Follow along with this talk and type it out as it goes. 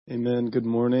Amen. Good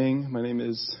morning. My name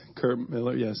is Kurt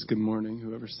Miller. Yes, good morning.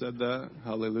 Whoever said that.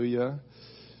 Hallelujah.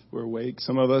 We're awake.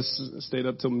 Some of us stayed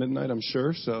up till midnight, I'm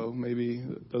sure. So maybe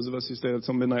those of us who stayed up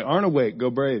till midnight aren't awake. Go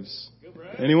Braves. Go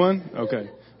Braves. Anyone? Okay.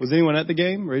 Was anyone at the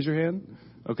game? Raise your hand.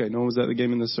 Okay. No one was at the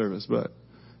game in this service, but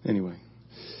anyway,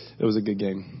 it was a good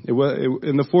game. It was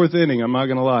in the fourth inning. I'm not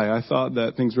going to lie. I thought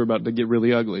that things were about to get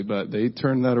really ugly, but they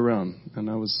turned that around, and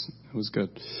it was good.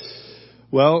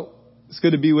 Well, it's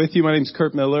good to be with you. My name's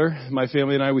Kurt Miller. My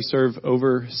family and I, we serve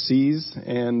overseas,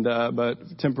 but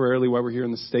temporarily while we're here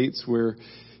in the States, we're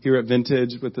here at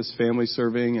Vintage with this family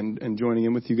serving and joining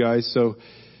in with you guys. So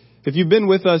if you've been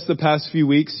with us the past few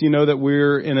weeks, you know that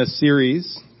we're in a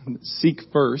series, Seek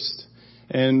First.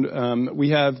 And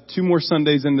we have 2 more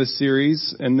Sundays in this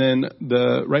series, and then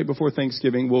right before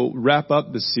Thanksgiving, we'll wrap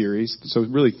up the series. So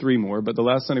really 3 more, but the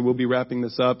last Sunday we'll be wrapping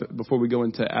this up before we go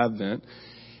into Advent.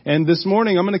 And this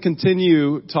morning, I'm going to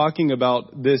continue talking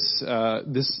about this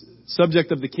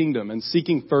subject of the kingdom and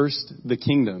seeking first the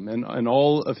kingdom and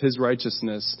all of his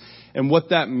righteousness and what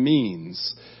that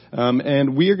means.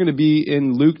 And we are going to be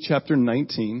in Luke chapter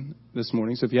 19 this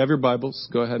morning. So if you have your Bibles,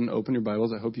 go ahead and open your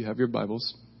Bibles. I hope you have your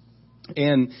Bibles.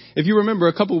 And if you remember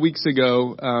a couple of weeks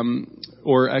ago,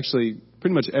 or actually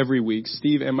pretty much every week,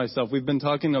 Steve and myself, we've been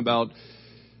talking about,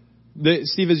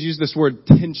 Steve has used this word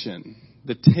tension.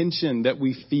 The tension that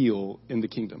we feel in the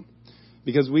kingdom.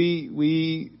 Because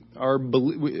we are,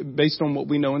 based on what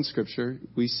we know in Scripture,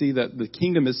 we see that the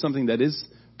kingdom is something that is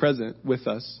present with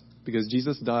us because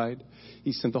Jesus died.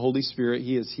 He sent the Holy Spirit.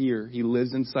 He is here. He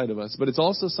lives inside of us. But it's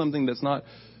also something that's not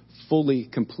fully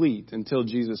complete until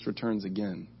Jesus returns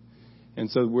again. And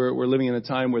so we're living in a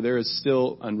time where there is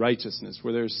still unrighteousness,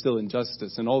 where there is still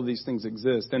injustice, and all of these things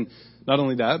exist. And not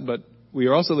only that, but we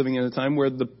are also living in a time where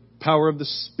the power of the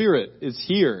Spirit is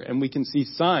here, and we can see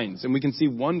signs, and we can see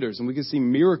wonders, and we can see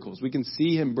miracles. We can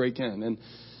see him break in.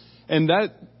 And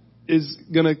that is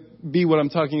going to be what I'm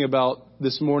talking about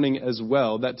this morning as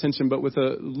well, that tension, but with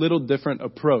a little different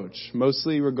approach,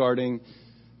 mostly regarding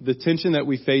the tension that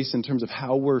we face in terms of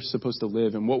how we're supposed to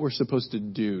live and what we're supposed to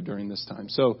do during this time.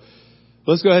 So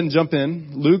let's go ahead and jump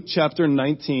in. Luke chapter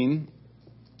 19,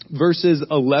 verses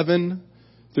 11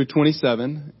 through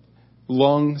 27.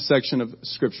 Long section of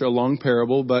Scripture, a long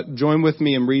parable, but join with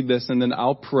me and read this, and then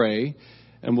I'll pray,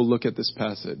 and we'll look at this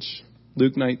passage.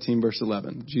 Luke 19, verse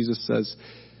 11. Jesus says,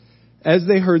 "As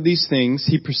they heard these things,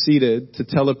 he proceeded to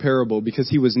tell a parable because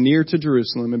he was near to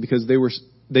Jerusalem and because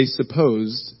they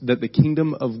supposed that the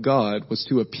kingdom of God was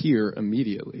to appear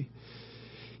immediately.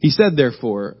 He said,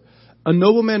 therefore, a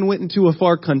nobleman went into a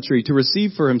far country to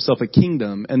receive for himself a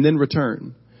kingdom and then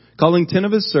return. Calling 10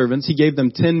 of his servants, he gave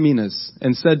them 10 minas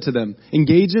and said to them,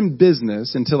 engage in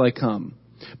business until I come.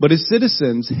 But his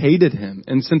citizens hated him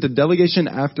and sent a delegation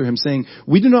after him saying,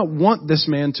 we do not want this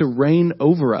man to reign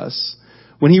over us.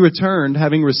 When he returned,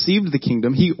 having received the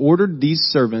kingdom, he ordered these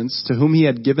servants to whom he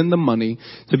had given the money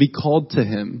to be called to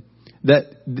him,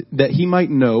 that he might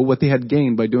know what they had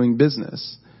gained by doing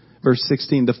business. Verse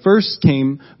 16, the first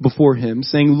came before him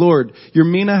saying, Lord, your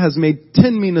mina has made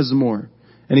 10 minas more.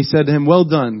 And he said to him, well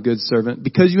done, good servant.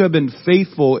 Because you have been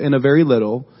faithful in a very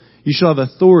little, you shall have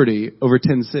authority over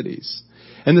 10 cities.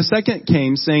 And the second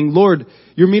came saying, Lord,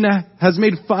 your mina has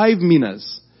made 5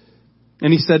 minas.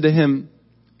 And he said to him,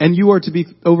 and you are to be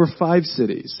over 5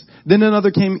 cities. Then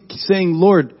another came saying,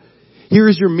 Lord, here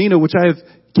is your mina, which I have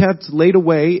kept laid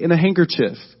away in a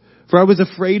handkerchief. For I was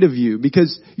afraid of you,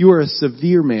 because you are a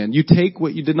severe man. You take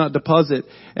what you did not deposit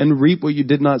and reap what you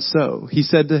did not sow. He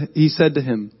said to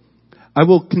him, I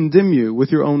will condemn you with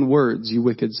your own words, you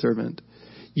wicked servant.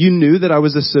 You knew that I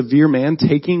was a severe man,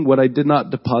 taking what I did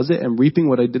not deposit and reaping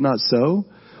what I did not sow?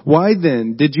 Why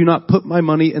then did you not put my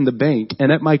money in the bank,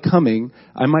 and at my coming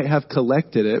I might have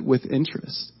collected it with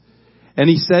interest? And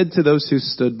he said to those who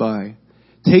stood by,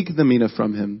 take the mina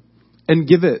from him and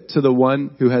give it to the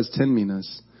one who has 10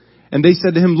 minas. And they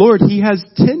said to him, Lord, he has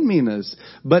 10 minas.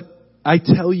 But I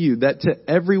tell you that to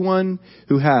everyone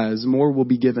who has, more will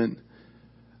be given.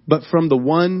 But from the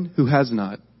one who has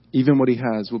not, even what he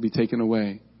has will be taken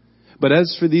away. But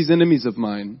as for these enemies of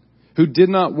mine, who did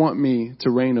not want me to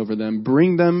reign over them,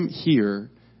 bring them here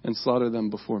and slaughter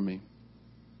them before me.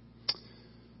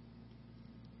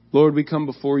 Lord, we come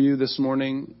before you this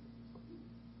morning,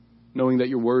 knowing that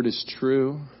your word is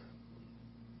true.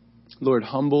 Lord,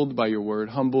 humbled by your word,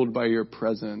 humbled by your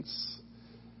presence.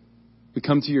 We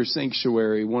come to your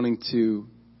sanctuary wanting to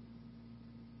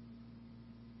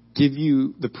give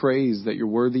you the praise that you're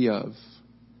worthy of,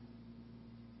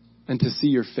 and to see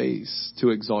your face, to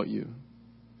exalt you.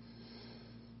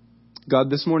 God,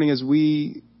 this morning as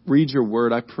we read your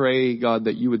word, I pray, God,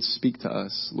 that you would speak to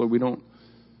us. Lord, we don't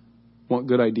want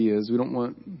good ideas. We don't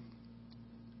want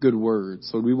good words.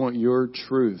 Lord, we want your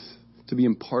truth to be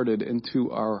imparted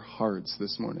into our hearts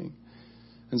this morning.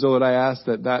 And so, Lord, I ask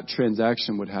that that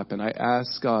transaction would happen. I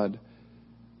ask, God,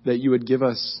 that you would give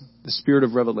us the spirit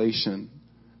of revelation,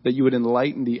 that you would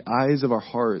enlighten the eyes of our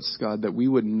hearts, God, that we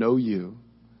would know you,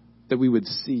 that we would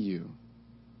see you.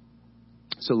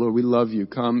 So, Lord, we love you.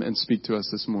 Come and speak to us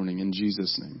this morning in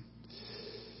Jesus' name.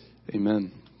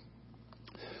 Amen.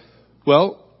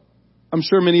 Well, I'm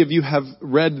sure many of you have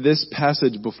read this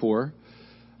passage before.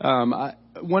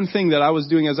 One thing that I was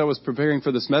doing as I was preparing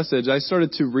for this message, I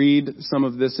started to read some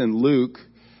of this in Luke,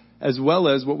 as well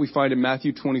as what we find in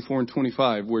Matthew 24 and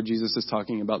 25, where Jesus is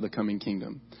talking about the coming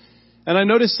kingdom. And I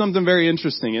noticed something very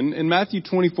interesting. In Matthew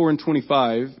 24 and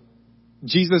 25,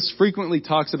 Jesus frequently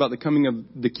talks about the coming of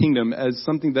the kingdom as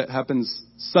something that happens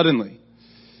suddenly.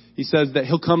 He says that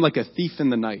he'll come like a thief in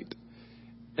the night.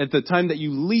 At the time that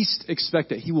you least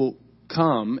expect it, he will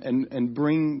come and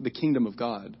bring the kingdom of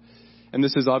God. And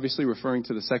this is obviously referring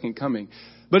to the second coming.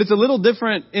 But it's a little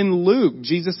different in Luke.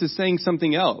 Jesus is saying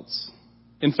something else.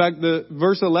 In fact, the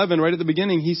verse 11, right at the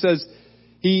beginning, he says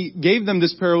he gave them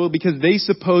this parable because they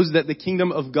supposed that the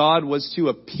kingdom of God was to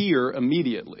appear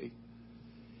immediately.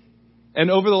 And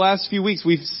over the last few weeks,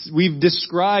 we've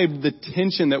described the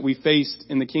tension that we face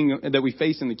in the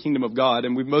kingdom of God,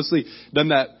 and we've mostly done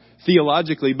that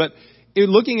theologically. But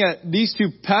looking at these two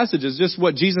passages, just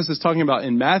what Jesus is talking about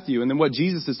in Matthew and then what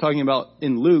Jesus is talking about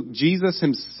in Luke, Jesus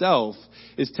himself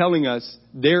is telling us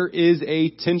there is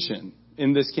a tension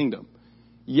in this kingdom.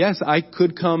 Yes, I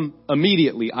could come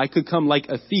immediately. I could come like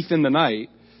a thief in the night.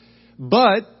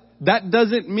 But that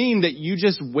doesn't mean that you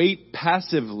just wait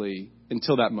passively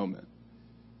until that moment.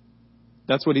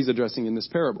 That's what he's addressing in this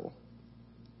parable.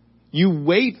 You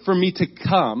wait for me to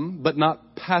come, but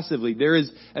not passively. There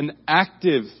is an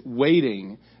active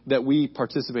waiting that we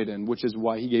participate in, which is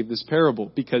why he gave this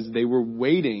parable, because they were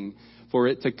waiting for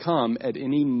it to come at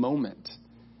any moment.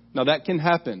 Now that can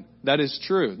happen. That is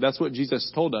true. That's what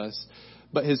Jesus told us.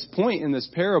 But his point in this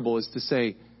parable is to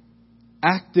say,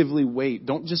 actively wait.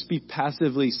 Don't just be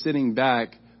passively sitting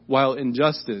back while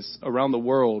injustice around the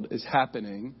world is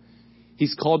happening.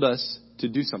 He's called us to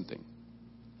do something.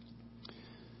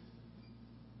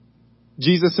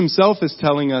 Jesus himself is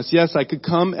telling us, yes, I could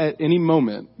come at any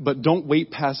moment, but don't wait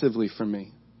passively for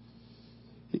me.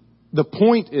 The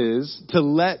point is to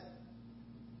let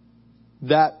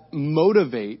that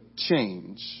motivate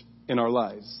change in our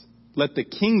lives. Let the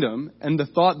kingdom and the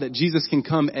thought that Jesus can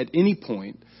come at any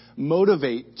point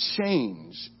motivate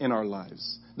change in our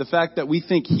lives. The fact that we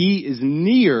think he is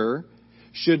near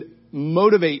should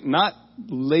motivate not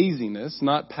laziness,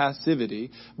 not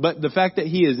passivity, but the fact that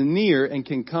he is near and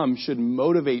can come should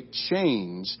motivate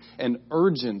change and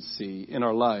urgency in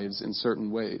our lives in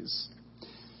certain ways.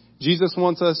 Jesus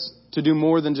wants us to do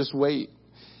more than just wait.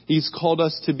 He's called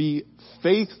us to be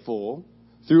faithful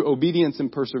through obedience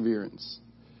and perseverance.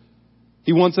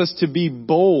 He wants us to be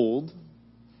bold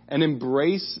and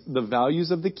embrace the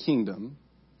values of the kingdom,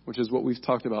 which is what we've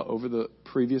talked about over the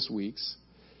previous weeks.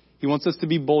 He wants us to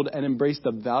be bold and embrace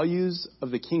the values of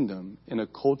the kingdom in a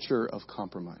culture of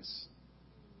compromise.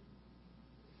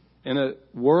 In a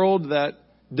world that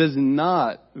does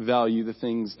not value the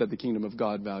things that the kingdom of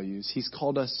God values, he's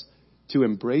called us to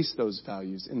embrace those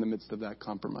values in the midst of that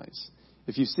compromise.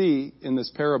 If you see in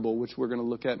this parable, which we're going to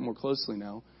look at more closely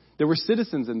now, there were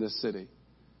citizens in this city.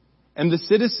 And the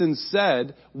citizens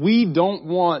said, we don't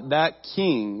want that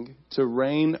king to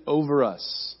reign over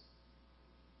us.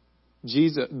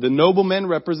 Jesus, the nobleman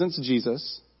represents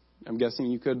Jesus. I'm guessing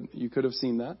you could have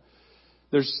seen that.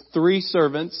 There's 3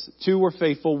 servants. 2 were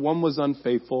faithful. 1 was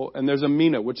unfaithful. And there's a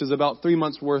mina, which is about 3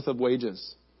 months' worth of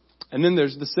wages. And then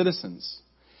there's the citizens.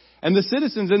 And the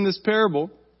citizens in this parable,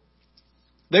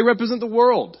 they represent the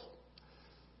world.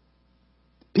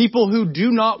 People who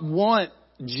do not want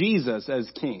Jesus as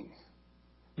king.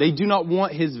 They do not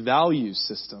want his value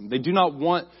system. They do not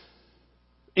want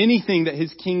anything that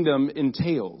his kingdom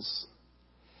entails.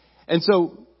 And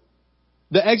so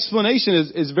the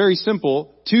explanation is very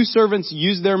simple. 2 servants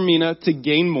use their mina to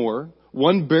gain more.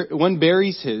 One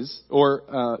buries his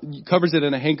or covers it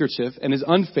in a handkerchief and is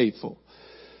unfaithful.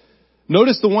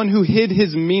 Notice the one who hid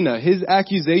his mina, his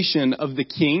accusation of the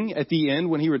king at the end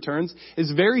when he returns,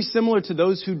 is very similar to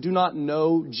those who do not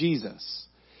know Jesus.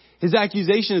 His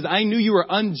accusation is, I knew you were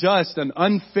unjust, an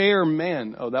unfair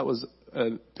man. Oh, that was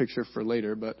a picture for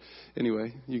later, but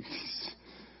anyway, you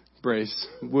brace.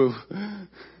 Woo.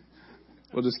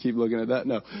 We'll just keep looking at that.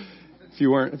 No, if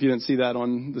you didn't see that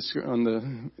on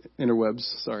the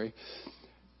interwebs, sorry.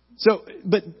 So,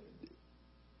 but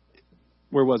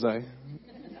where was I?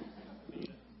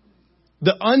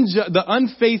 The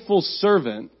unfaithful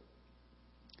servant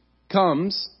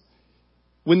comes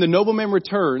when the nobleman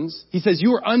returns. He says,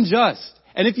 you are unjust.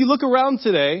 And if you look around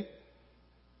today,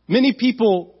 many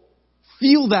people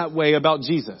feel that way about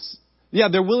Jesus. Yeah,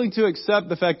 they're willing to accept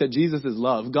the fact that Jesus is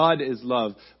love. God is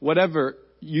love. Whatever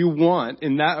you want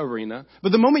in that arena.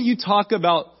 But the moment you talk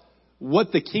about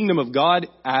what the kingdom of God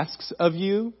asks of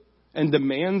you and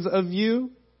demands of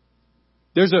you,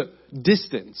 there's a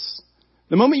distance.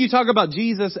 The moment you talk about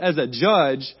Jesus as a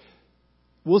judge,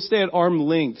 we'll stay at arm's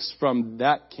length from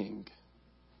that king.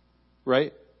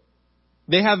 Right?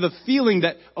 They have the feeling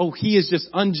that, oh, he is just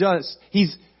unjust.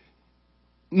 He's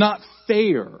not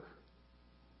fair.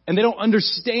 And they don't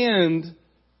understand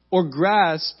or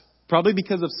grasp, probably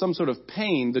because of some sort of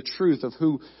pain, the truth of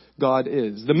who God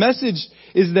is. The message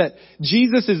is that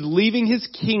Jesus is leaving his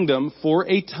kingdom for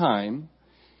a time.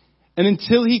 And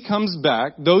until he comes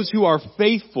back, those who are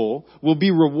faithful will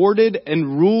be rewarded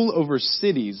and rule over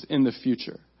cities in the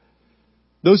future.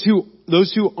 Those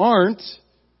who aren't,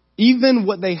 even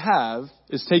what they have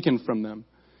is taken from them.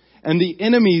 And the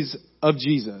enemies of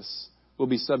Jesus will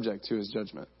be subject to his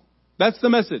judgment. That's the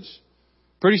message.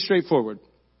 Pretty straightforward.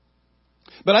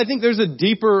 But I think there's a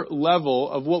deeper level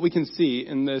of what we can see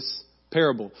in this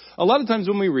parable. A lot of times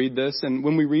when we read this and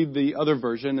when we read the other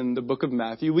version in the book of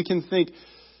Matthew, we can think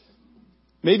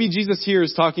maybe Jesus here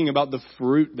is talking about the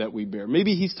fruit that we bear.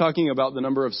 Maybe he's talking about the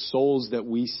number of souls that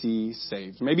we see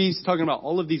saved. Maybe he's talking about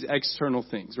all of these external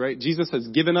things, right? Jesus has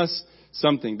given us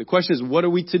something. The question is, what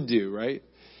are we to do, right?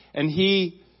 And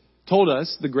he told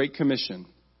us the Great Commission.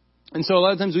 And so a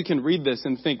lot of times we can read this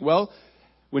and think, well,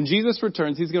 when Jesus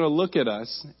returns, he's going to look at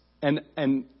us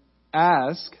and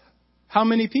ask, how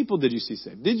many people did you see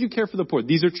saved? Did you care for the poor?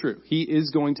 These are true. He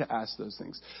is going to ask those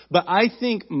things. But I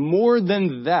think more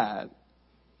than that,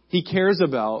 he cares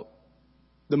about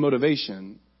the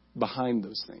motivation behind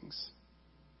those things.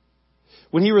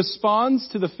 When he responds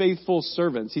to the faithful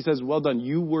servants, he says, well done,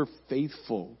 you were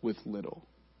faithful with little.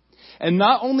 And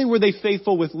not only were they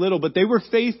faithful with little, but they were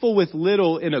faithful with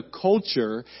little in a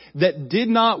culture that did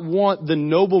not want the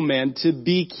nobleman to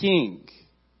be king.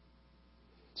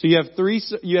 So you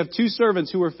have two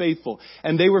servants who were faithful,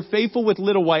 and they were faithful with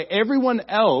little, while everyone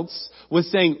else was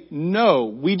saying, no,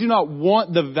 we do not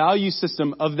want the value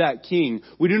system of that king.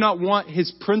 We do not want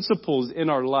his principles in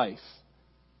our life.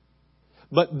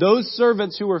 But those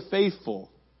servants who were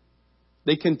faithful,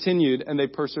 they continued and they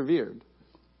persevered.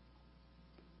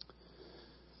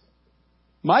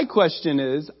 My question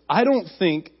is, I don't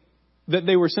think that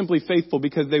they were simply faithful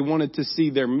because they wanted to see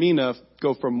their mina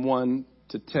go from 1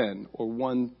 to 10 or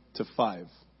 1 to 5,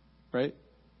 right?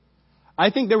 I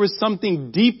think there was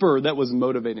something deeper that was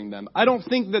motivating them. I don't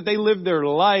think that they lived their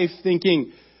life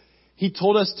thinking, he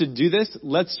told us to do this,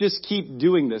 let's just keep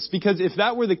doing this. Because if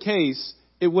that were the case,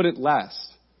 it wouldn't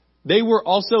last. They were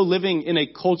also living in a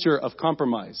culture of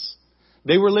compromise.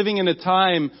 They were living in a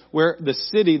time where the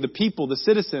city, the people, the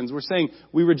citizens were saying,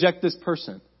 we reject this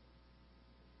person.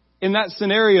 In that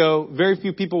scenario, very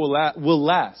few people will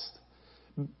last.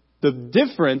 The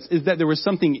difference is that there was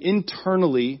something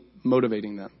internally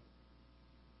motivating them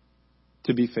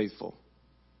to be faithful.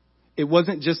 It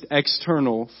wasn't just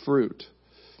external fruit.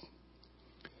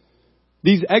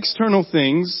 These external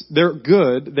things, they're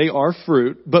good, they are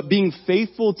fruit, but being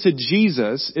faithful to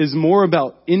Jesus is more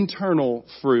about internal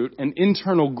fruit and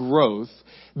internal growth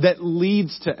that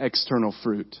leads to external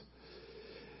fruit.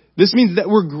 This means that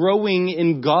we're growing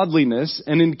in godliness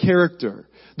and in character.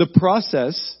 The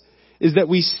process is that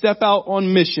we step out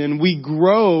on mission, we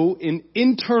grow in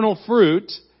internal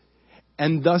fruit,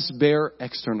 and thus bear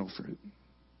external fruit.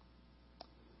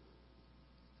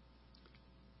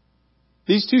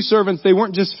 These two servants, they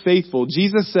weren't just faithful.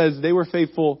 Jesus says they were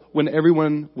faithful when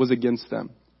everyone was against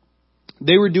them.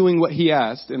 They were doing what he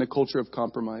asked in a culture of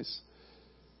compromise.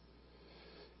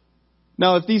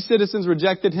 Now, if these citizens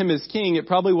rejected him as king, it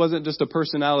probably wasn't just a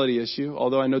personality issue,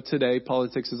 although I know today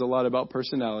politics is a lot about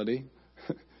personality.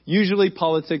 Usually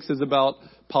politics is about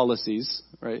policies,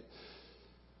 right?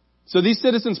 So these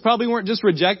citizens probably weren't just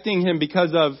rejecting him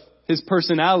because of his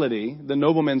personality, the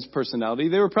nobleman's personality.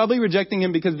 They were probably rejecting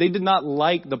him because they did not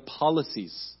like the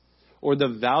policies or the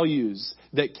values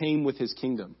that came with his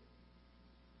kingdom.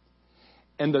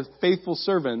 And the faithful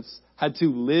servants had to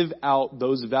live out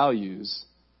those values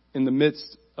in the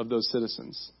midst of those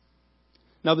citizens.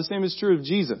 Now, the same is true of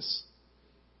Jesus.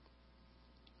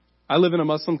 I live in a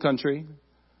Muslim country.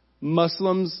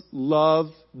 Muslims love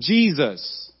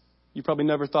Jesus. You probably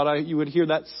never thought you would hear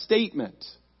that statement.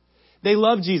 They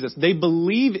love Jesus. They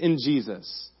believe in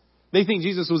Jesus. They think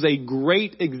Jesus was a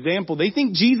great example. They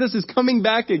think Jesus is coming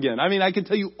back again. I mean, I can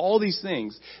tell you all these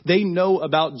things. They know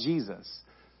about Jesus.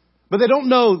 But they don't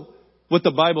know what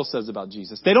the Bible says about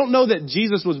Jesus. They don't know that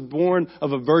Jesus was born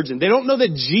of a virgin. They don't know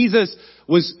that Jesus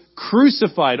was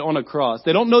crucified on a cross.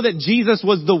 They don't know that Jesus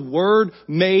was the Word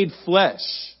made flesh.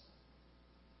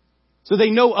 So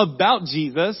they know about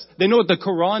Jesus. They know what the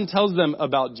Quran tells them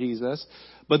about Jesus.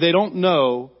 But they don't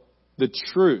know the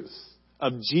truth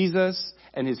of Jesus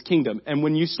and His kingdom. And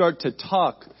when you start to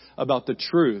talk about the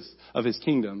truth of His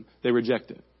kingdom, they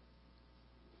reject it.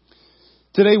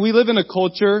 Today we live in a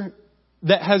culture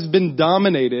that has been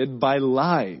dominated by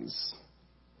lies.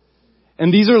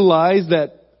 And these are lies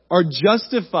that are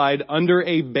justified under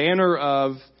a banner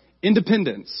of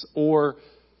independence or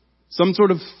some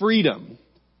sort of freedom.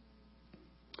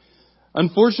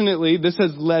 Unfortunately, this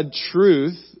has led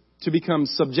truth to become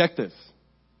subjective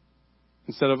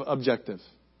instead of objective.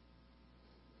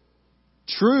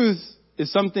 Truth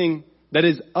is something that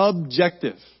is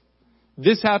objective.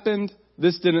 This happened,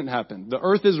 this didn't happen. The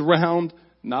earth is round,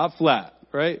 not flat,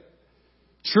 right?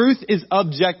 Truth is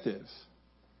objective.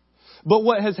 But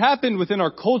what has happened within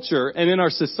our culture and in our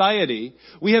society,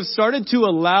 we have started to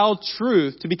allow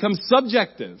truth to become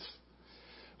subjective,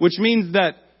 which means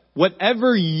that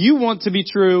whatever you want to be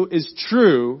true is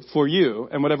true for you,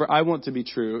 and whatever I want to be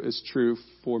true is true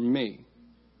for me.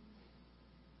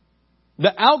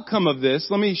 The outcome of this,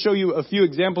 let me show you a few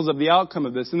examples of the outcome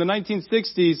of this. In the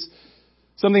 1960s,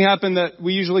 something happened that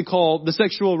we usually call the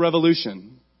sexual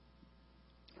revolution,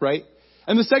 right?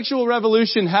 And the sexual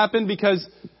revolution happened because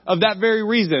of that very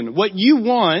reason. What you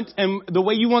want and the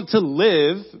way you want to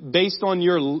live based on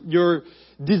your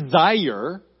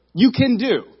desire, you can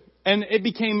do. And it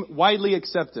became widely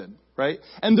accepted, right?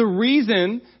 And the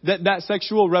reason that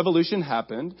sexual revolution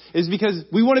happened is because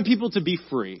we wanted people to be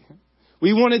free.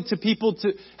 We wanted people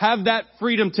to have that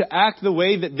freedom to act the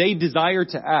way that they desire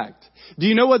to act. Do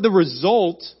you know what the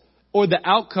result or the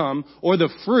outcome or the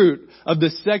fruit of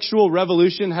the sexual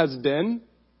revolution has been?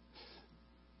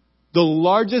 The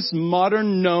largest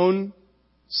modern known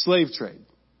slave trade.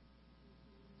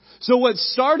 So what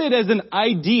started as an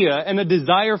idea and a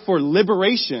desire for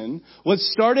liberation, what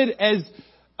started as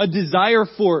a desire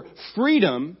for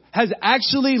freedom, has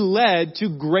actually led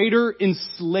to greater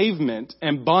enslavement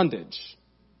and bondage.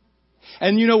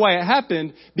 And you know why it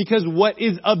happened? Because what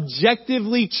is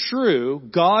objectively true,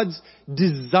 God's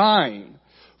design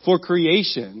for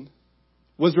creation,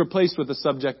 was replaced with a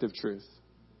subjective truth.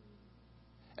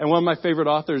 And one of my favorite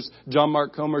authors, John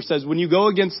Mark Comer, says, when you go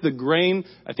against the grain,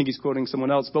 I think he's quoting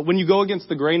someone else, but when you go against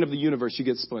the grain of the universe, you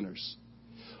get splinters.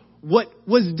 What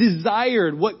was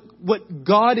desired, what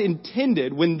God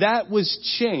intended, when that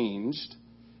was changed,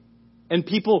 and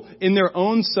people in their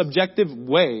own subjective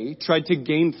way tried to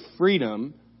gain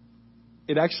freedom,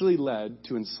 it actually led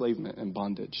to enslavement and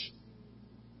bondage.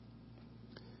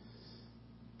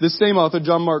 This same author,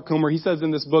 John Mark Comer, he says in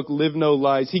this book, Live No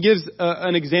Lies, he gives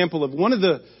an example of one of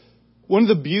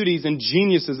the beauties and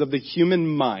geniuses of the human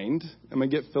mind. I'm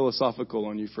going to get philosophical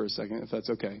on you for a second, if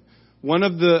that's okay.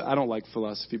 I don't like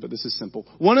philosophy, but this is simple.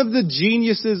 One of the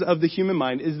geniuses of the human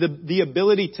mind is the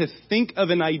ability to think of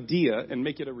an idea and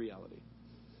make it a reality.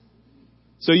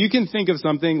 So you can think of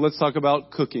something, let's talk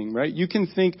about cooking, right? You can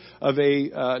think of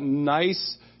a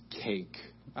nice cake.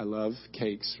 I love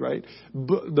cakes, right?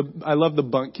 I love the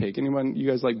bundt cake. Anyone, you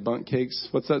guys like bundt cakes?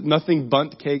 What's that? Nothing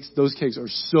bundt cakes. Those cakes are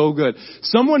so good.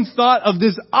 Someone thought of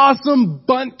this awesome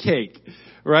bundt cake,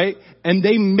 right? And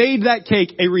they made that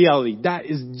cake a reality. That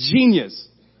is genius.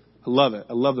 I love it.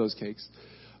 I love those cakes.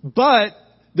 But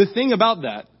the thing about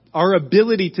that, our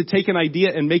ability to take an idea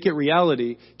and make it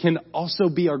reality, can also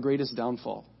be our greatest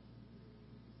downfall.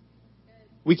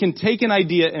 We can take an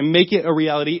idea and make it a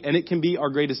reality, and it can be our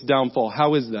greatest downfall.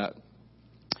 How is that?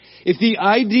 If the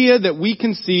idea that we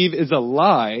conceive is a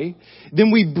lie,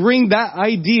 then we bring that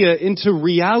idea into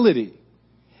reality.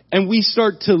 And we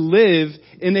start to live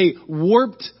in a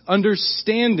warped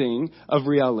understanding of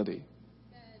reality.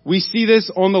 We see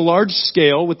this on the large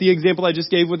scale with the example I just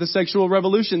gave with the sexual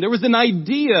revolution. There was an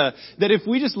idea that if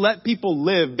we just let people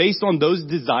live based on those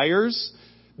desires,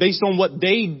 based on what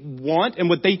they want and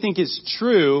what they think is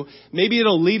true, maybe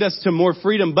it'll lead us to more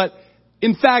freedom. But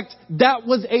in fact, that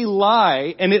was a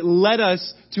lie, and it led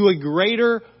us to a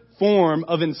greater form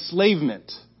of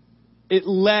enslavement. It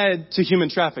led to human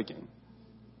trafficking.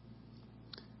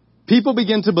 People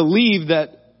begin to believe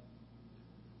that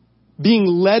being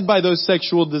led by those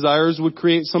sexual desires would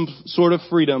create some sort of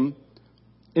freedom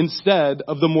instead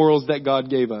of the morals that God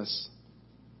gave us.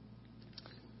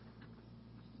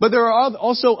 But there are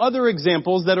also other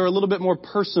examples that are a little bit more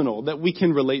personal that we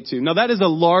can relate to. Now, that is a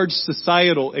large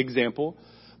societal example,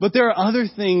 but there are other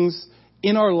things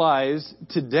in our lives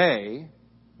today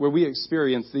where we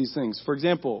experience these things. For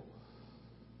example,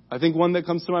 I think one that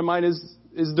comes to my mind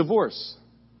is divorce.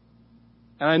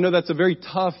 And I know that's a very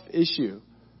tough issue.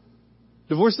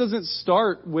 Divorce doesn't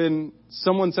start when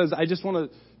someone says, I just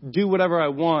want to do whatever I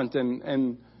want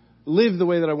and live the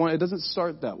way that I want. It doesn't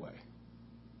start that way.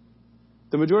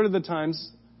 The majority of the times,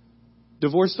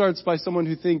 divorce starts by someone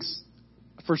who thinks,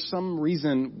 for some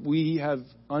reason, we have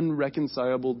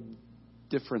unreconcilable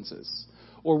differences,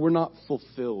 or we're not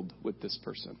fulfilled with this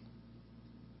person.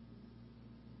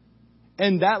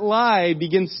 And that lie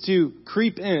begins to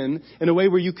creep in a way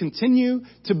where you continue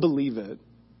to believe it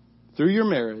through your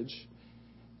marriage.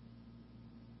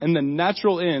 And the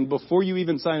natural end, before you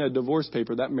even sign a divorce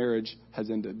paper, that marriage has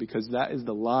ended because that is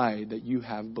the lie that you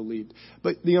have believed.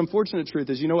 But the unfortunate truth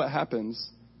is, you know what happens?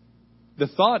 The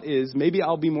thought is, maybe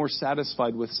I'll be more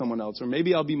satisfied with someone else, or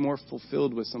maybe I'll be more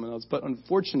fulfilled with someone else. But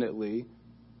unfortunately,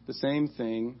 the same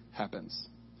thing happens.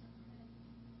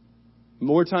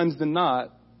 More times than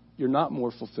not, you're not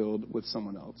more fulfilled with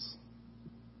someone else.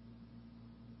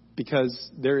 Because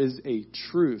there is a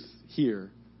truth here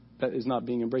that is not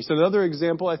being embraced. Another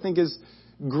example, I think, is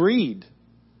greed.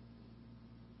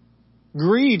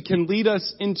 Greed can lead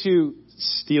us into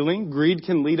stealing. Greed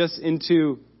can lead us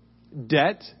into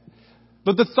debt.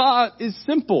 But the thought is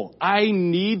simple. I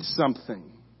need something.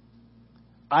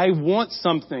 I want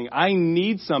something. I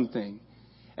need something.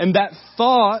 And that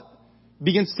thought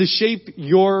begins to shape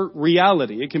your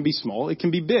reality. It can be small. It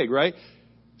can be big, right?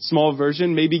 Small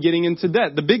version, maybe getting into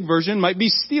debt. The big version might be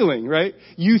stealing, right?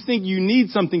 You think you need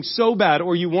something so bad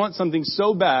or you want something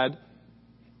so bad,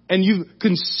 and you've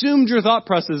consumed your thought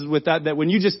process with that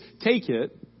when you just take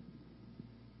it,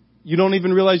 you don't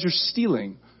even realize you're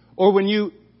stealing. Or when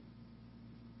you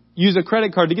use a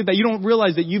credit card to get that, you don't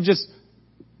realize that you've just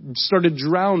started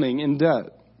drowning in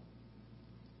debt.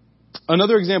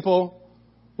 Another example,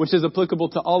 which is applicable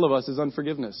to all of us, is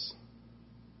unforgiveness.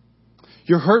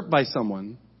 You're hurt by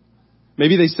someone.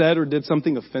 Maybe they said or did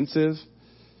something offensive.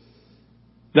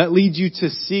 That leads you to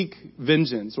seek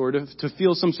vengeance or to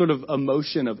feel some sort of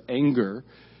emotion of anger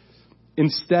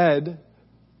instead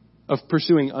of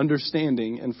pursuing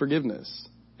understanding and forgiveness.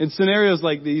 In scenarios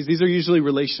like these are usually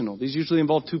relational. These usually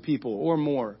involve two people or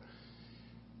more.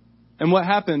 And what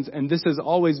happens, and this has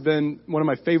always been one of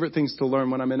my favorite things to learn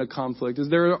when I'm in a conflict, is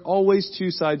there are always two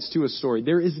sides to a story.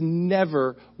 There is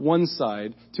never one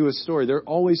side to a story. There are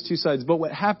always two sides. But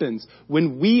what happens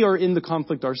when we are in the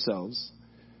conflict ourselves,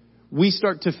 we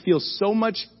start to feel so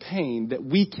much pain that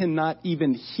we cannot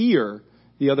even hear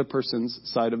the other person's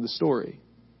side of the story.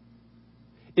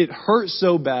 It hurts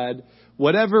so bad,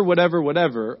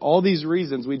 whatever, all these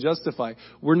reasons we justify,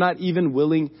 we're not even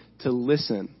willing to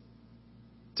listen,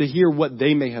 to hear what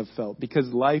they may have felt, because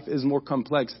life is more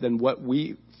complex than what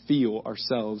we feel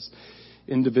ourselves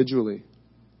individually.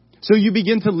 So you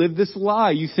begin to live this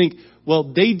lie. You think,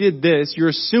 well, they did this. You're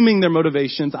assuming their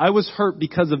motivations. I was hurt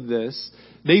because of this.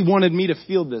 They wanted me to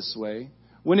feel this way.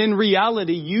 When in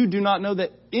reality, you do not know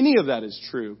that any of that is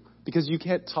true because you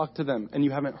can't talk to them and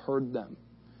you haven't heard them.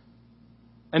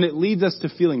 And it leads us to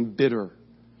feeling bitter,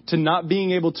 to not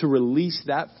being able to release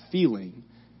that feeling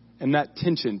and that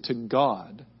tension to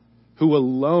God, who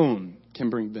alone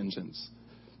can bring vengeance.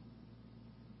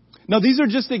 Now, these are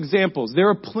just examples. There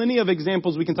are plenty of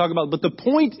examples we can talk about. But the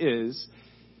point is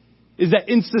that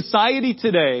in society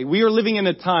today, we are living in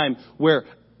a time where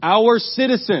our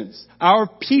citizens, our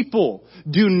people,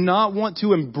 do not want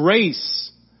to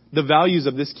embrace the values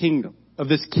of this kingdom, of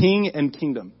this king and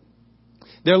kingdom.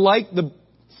 They're like the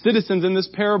citizens in this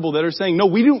parable that are saying, no,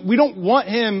 we don't want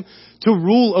him to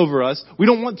rule over us. We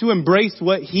don't want to embrace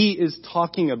what he is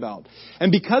talking about.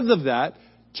 And because of that,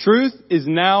 truth is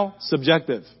now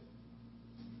subjective.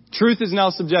 Truth is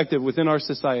now subjective within our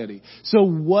society. So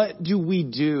what do we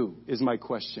do is my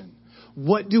question.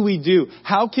 What do we do?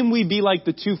 How can we be like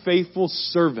the two faithful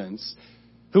servants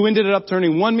who ended up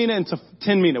turning 1 mina into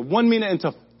 10 mina, 1 mina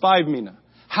into 5 mina?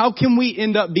 How can we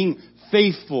end up being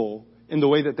faithful in the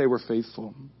way that they were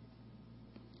faithful?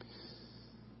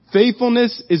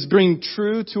 Faithfulness is being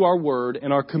true to our word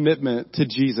and our commitment to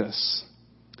Jesus.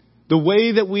 The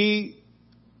way that we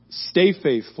stay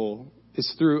faithful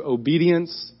is through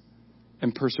obedience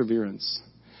and perseverance.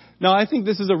 Now, I think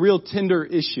this is a real tender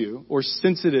issue or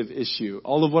sensitive issue,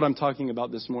 all of what I'm talking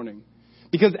about this morning.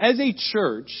 Because as a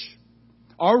church,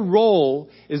 our role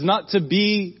is not to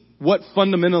be what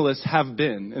fundamentalists have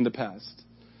been in the past.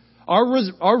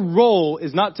 Our role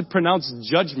is not to pronounce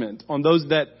judgment on those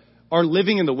that are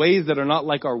living in the ways that are not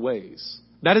like our ways.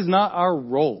 That is not our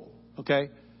role, okay?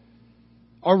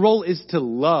 Our role is to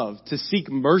love, to seek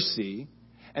mercy,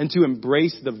 and to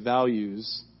embrace the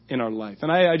values in our life.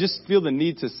 And I just feel the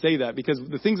need to say that because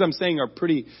the things I'm saying are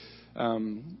pretty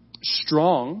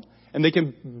strong, and they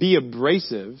can be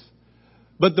abrasive.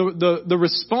 But the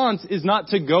response is not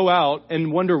to go out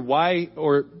and wonder why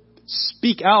or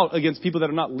speak out against people that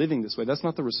are not living this way. That's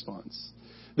not the response.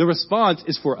 The response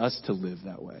is for us to live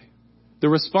that way. The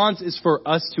response is for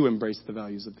us to embrace the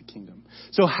values of the kingdom.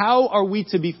 So how are we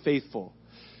to be faithful?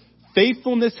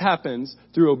 Faithfulness happens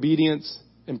through obedience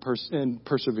and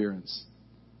perseverance.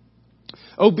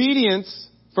 Obedience,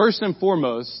 first and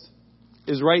foremost,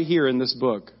 is right here in this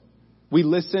book. We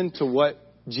listen to what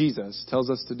Jesus tells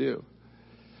us to do.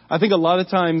 I think a lot of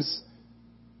times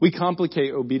we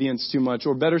complicate obedience too much,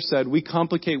 or better said, we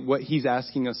complicate what he's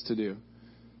asking us to do.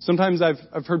 Sometimes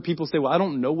I've heard people say, well, I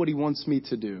don't know what he wants me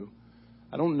to do.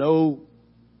 I don't know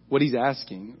what he's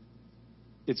asking.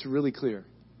 It's really clear.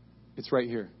 It's right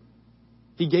here.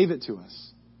 He gave it to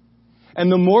us.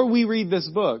 And the more we read this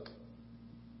book,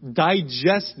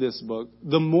 digest this book,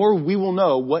 the more we will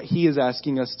know what he is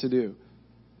asking us to do.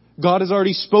 God has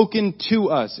already spoken to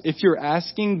us. If you're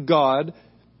asking God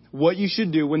what you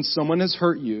should do when someone has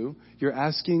hurt you, you're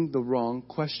asking the wrong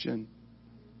question.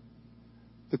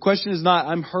 The question is not,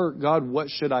 I'm hurt, God, what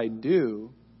should I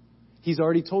do? He's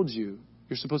already told you.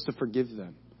 You're supposed to forgive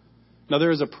them. Now,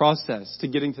 there is a process to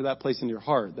getting to that place in your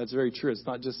heart. That's very true. It's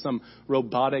not just some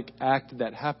robotic act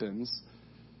that happens.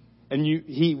 And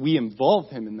we involve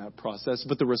him in that process,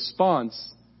 but the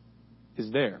response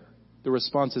is there. The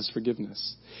response is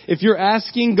forgiveness. If you're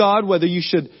asking God whether you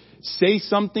should say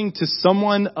something to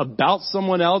someone about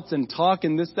someone else and talk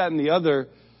and this, that, and the other,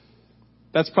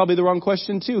 that's probably the wrong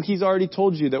question too. He's already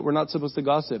told you that we're not supposed to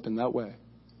gossip in that way.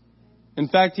 In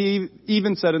fact, he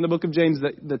even said in the book of James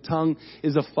that the tongue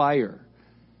is a fire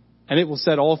and it will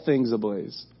set all things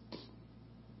ablaze.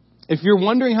 If you're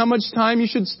wondering how much time you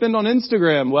should spend on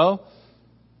Instagram, well,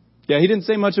 yeah, he didn't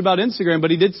say much about Instagram,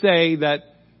 but he did say that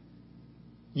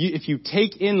if you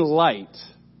take in light,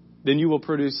 then you will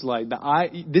produce light.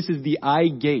 This is the eye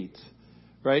gate,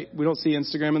 right? We don't see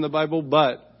Instagram in the Bible,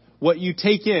 but what you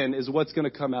take in is what's going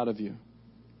to come out of you.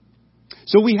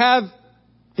 So we have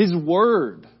his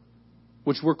word,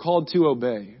 which we're called to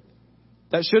obey.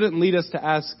 That shouldn't lead us to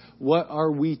ask, what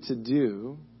are we to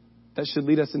do? That should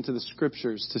lead us into the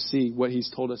scriptures to see what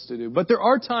he's told us to do. But there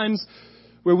are times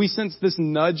where we sense this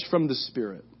nudge from the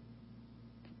Spirit,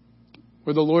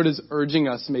 where the Lord is urging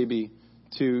us maybe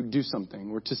to do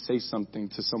something or to say something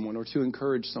to someone or to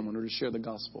encourage someone or to share the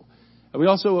gospel. And we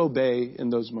also obey in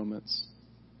those moments.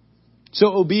 So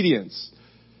obedience.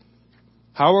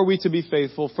 How are we to be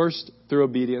faithful? First, through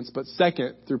obedience, but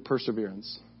second, through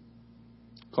perseverance.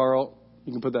 Carl,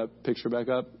 you can put that picture back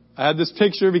up. I had this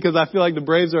picture because I feel like the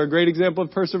Braves are a great example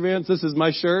of perseverance. This is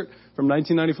my shirt from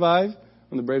 1995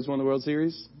 when the Braves won the World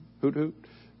Series. Hoot, hoot.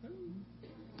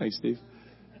 Thanks, Steve.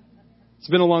 It's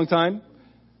been a long time,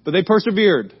 but they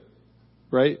persevered,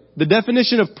 right? The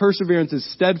definition of perseverance is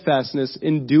steadfastness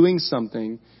in doing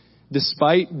something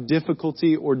despite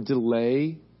difficulty or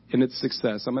delay in its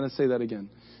success. I'm going to say that again.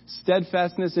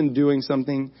 Steadfastness in doing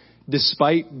something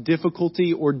despite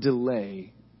difficulty or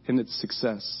delay in its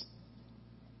success.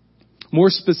 More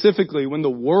specifically, when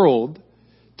the world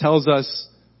tells us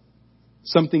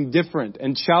something different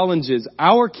and challenges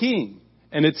our king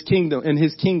and its kingdom and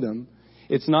his kingdom,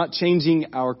 it's not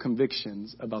changing our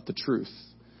convictions about the truth,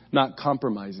 not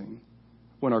compromising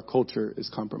when our culture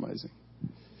is compromising.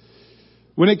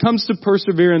 When it comes to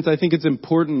perseverance, I think it's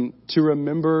important to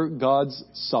remember God's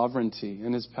sovereignty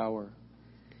and his power.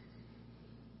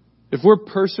 If we're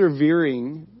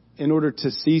persevering in order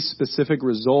to see specific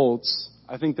results,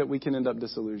 I think that we can end up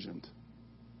disillusioned.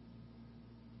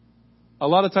 A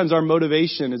lot of times our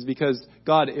motivation is because,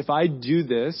 God, if I do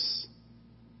this,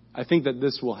 I think that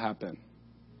this will happen.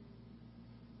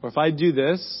 Or if I do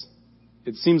this,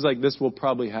 it seems like this will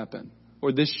probably happen.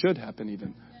 Or this should happen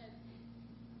even.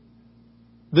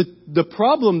 The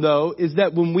problem, though, is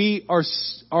that when we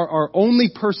are only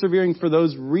persevering for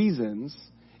those reasons,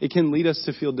 it can lead us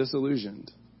to feel disillusioned.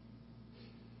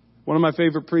 One of my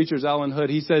favorite preachers, Alan Hood,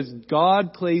 he says,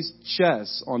 God plays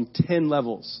chess on 10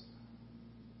 levels.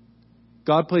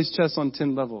 God plays chess on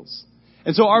 10 levels.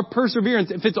 And so our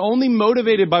perseverance, if it's only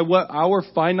motivated by what our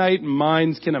finite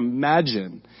minds can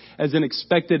imagine as an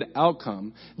expected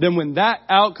outcome, then when that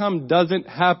outcome doesn't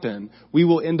happen, we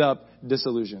will end up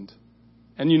disillusioned.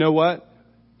 And you know what?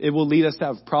 It will lead us to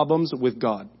have problems with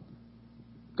God.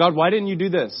 God, why didn't you do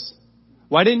this?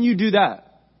 Why didn't you do that?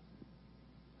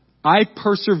 I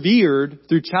persevered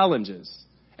through challenges,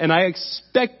 and I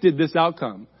expected this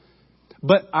outcome.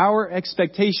 But our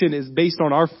expectation is based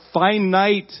on our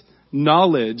finite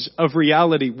knowledge of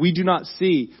reality. We do not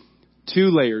see 2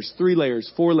 layers, 3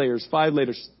 layers, 4 layers, 5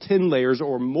 layers, 10 layers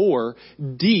or more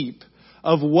deep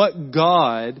of what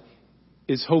God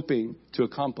is hoping to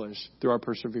accomplish through our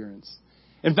perseverance.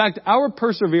 In fact, our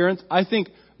perseverance, I think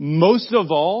most of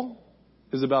all,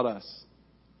 is about us.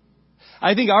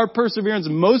 I think our perseverance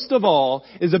most of all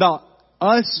is about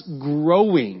us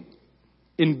growing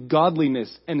in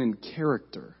godliness and in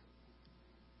character.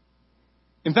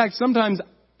 In fact, sometimes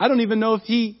I don't even know if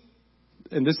he,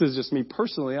 and this is just me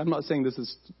personally, I'm not saying this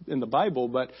is in the Bible,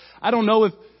 but I don't know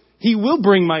if he will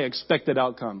bring my expected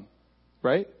outcome,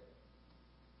 right?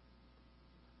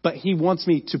 But he wants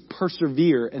me to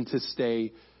persevere and to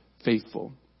stay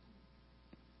faithful.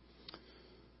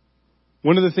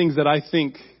 One of the things that I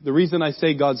think, the reason I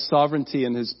say God's sovereignty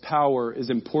and his power is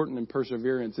important in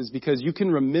perseverance is because you can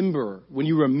remember, when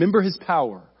you remember his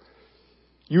power,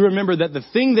 you remember that the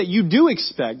thing that you do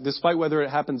expect, despite whether it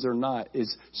happens or not,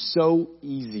 is so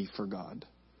easy for God.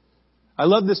 I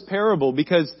love this parable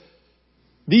because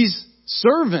these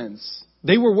servants,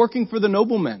 they were working for the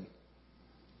nobleman.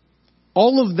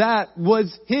 All of that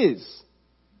was his.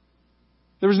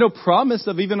 There was no promise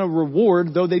of even a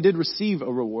reward, though they did receive a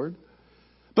reward.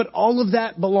 But all of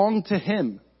that belonged to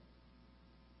him.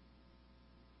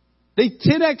 They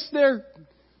 10x their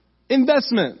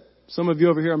investment. Some of you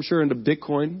over here, I'm sure, into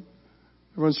Bitcoin.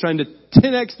 Everyone's trying to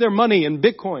 10x their money in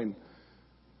Bitcoin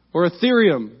or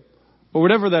Ethereum or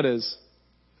whatever that is.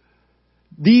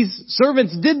 These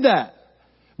servants did that.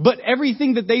 But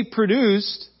everything that they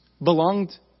produced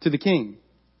belonged to the king.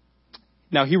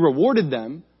 Now, he rewarded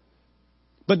them.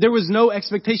 But there was no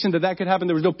expectation that that could happen.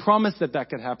 There was no promise that that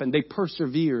could happen. They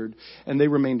persevered and they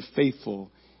remained faithful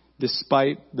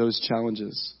despite those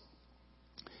challenges.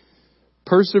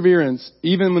 Perseverance,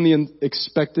 even when the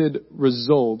unexpected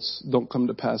results don't come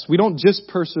to pass. We don't just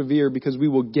persevere because we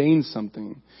will gain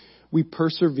something. We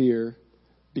persevere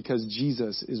because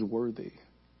Jesus is worthy.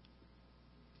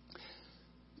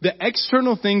 The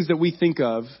external things that we think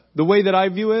of, the way that I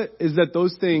view it, is that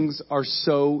those things are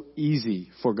so easy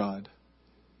for God.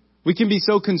 We can be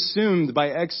so consumed by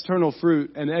external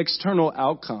fruit and external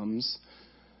outcomes,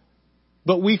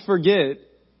 but we forget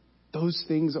those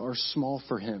things are small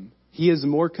for him. He is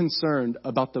more concerned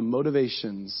about the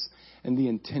motivations and the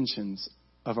intentions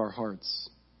of our hearts.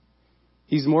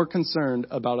 He's more concerned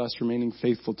about us remaining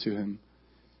faithful to him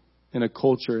in a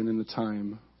culture and in a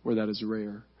time where that is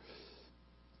rare.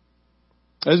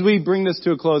 As we bring this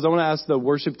to a close, I want to ask the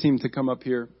worship team to come up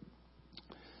here.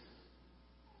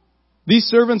 These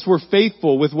servants were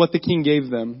faithful with what the king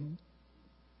gave them.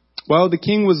 While the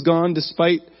king was gone,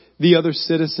 despite the other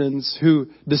citizens who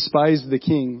despised the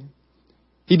king,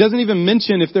 he doesn't even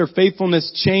mention if their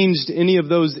faithfulness changed any of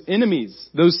those enemies,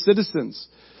 those citizens.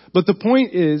 But the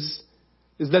point is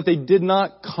that they did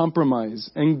not compromise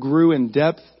and grew in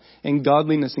depth and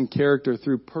godliness and character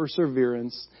through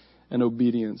perseverance and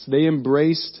obedience. They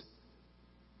embraced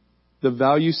the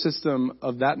value system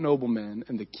of that nobleman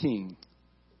and the king,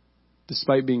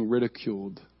 despite being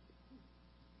ridiculed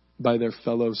by their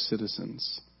fellow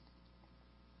citizens.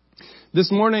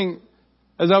 This morning,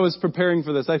 as I was preparing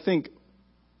for this, I think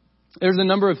there's a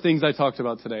number of things I talked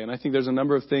about today, and I think there's a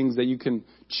number of things that you can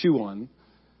chew on.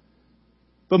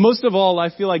 But most of all, I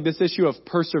feel like this issue of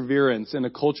perseverance in a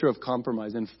culture of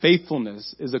compromise and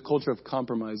faithfulness is a culture of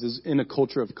compromise, is in a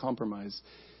culture of compromise,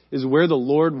 is where the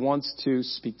Lord wants to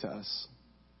speak to us.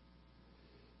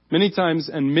 Many times,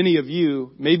 and many of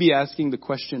you may be asking the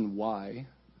question, why?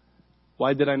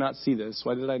 Why did I not see this?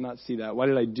 Why did I not see that? Why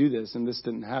did I do this and this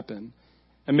didn't happen?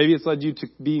 And maybe it's led you to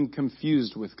being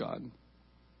confused with God.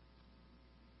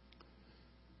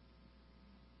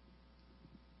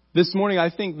 This morning, I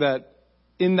think that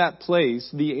in that place,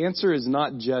 the answer is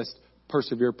not just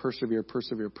persevere, persevere,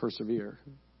 persevere, persevere.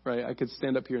 Right? I could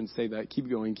stand up here and say that. Keep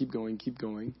going, keep going, keep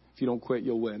going. If you don't quit,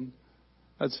 you'll win.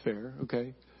 That's fair,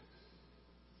 okay?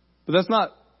 But that's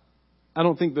not, I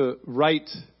don't think, the right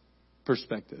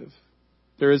perspective.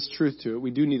 There is truth to it.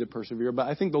 We do need to persevere. But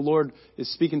I think the Lord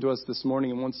is speaking to us this morning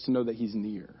and wants to know that he's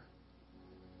near.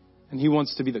 And he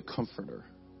wants to be the comforter.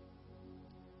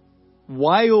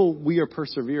 While we are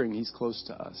persevering, he's close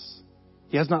to us.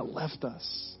 He has not left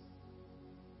us.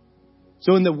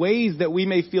 So in the ways that we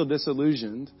may feel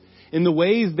disillusioned, in the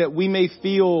ways that we may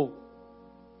feel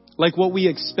like what we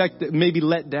expected, maybe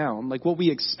let down, like what we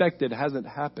expected hasn't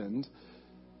happened,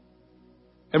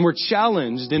 and we're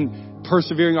challenged in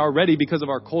persevering already because of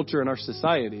our culture and our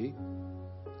society,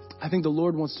 I think the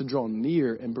Lord wants to draw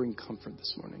near and bring comfort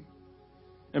this morning.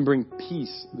 and bring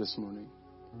peace this morning.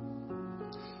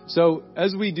 So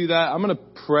as we do that, I'm going to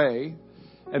pray.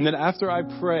 And then after I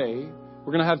pray,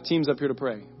 we're going to have teams up here to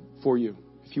pray for you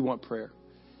if you want prayer.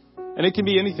 And it can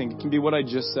be anything. It can be what I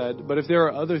just said. But if there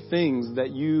are other things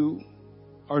that you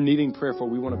are needing prayer for,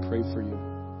 we want to pray for you.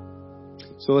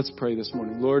 So let's pray this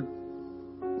morning. Lord,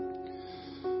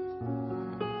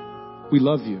 we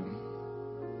love you.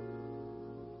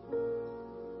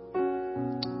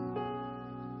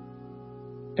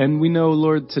 And we know,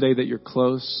 Lord, today that you're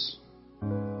close.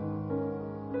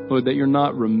 Lord, that you're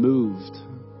not removed.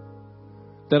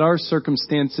 That our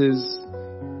circumstances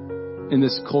in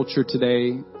this culture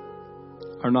today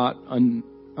are not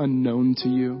unknown to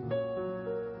you.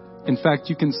 In fact,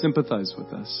 you can sympathize with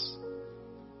us.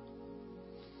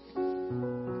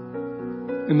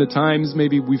 In the times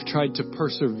maybe we've tried to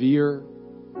persevere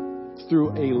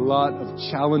through a lot of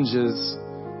challenges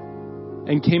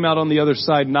and came out on the other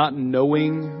side not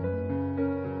knowing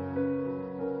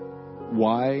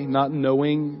why, not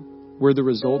knowing where the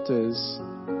result is.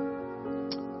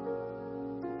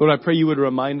 Lord, I pray you would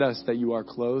remind us that you are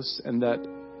close and that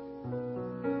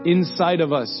inside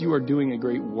of us you are doing a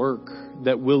great work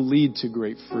that will lead to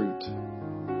great fruit.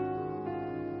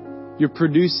 You're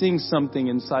producing something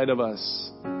inside of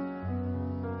us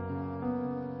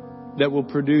that will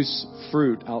produce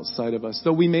fruit outside of us,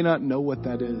 though we may not know what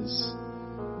that is.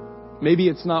 Maybe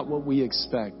it's not what we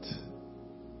expect.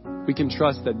 We can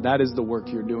trust that that is the work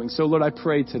you're doing. So Lord, I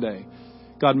pray today,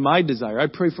 God, my desire, I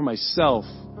pray for myself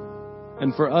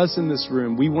and for us in this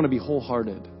room, we want to be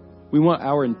wholehearted. We want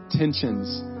our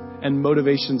intentions and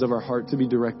motivations of our heart to be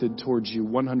directed towards you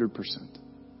 100%.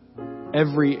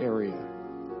 Every area.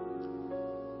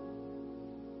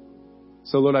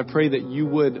 So Lord, I pray that you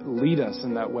would lead us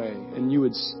in that way and you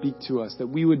would speak to us, that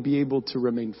we would be able to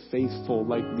remain faithful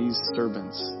like these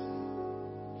servants,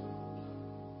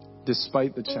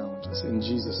 despite the challenges. In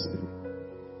Jesus' name,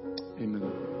 amen.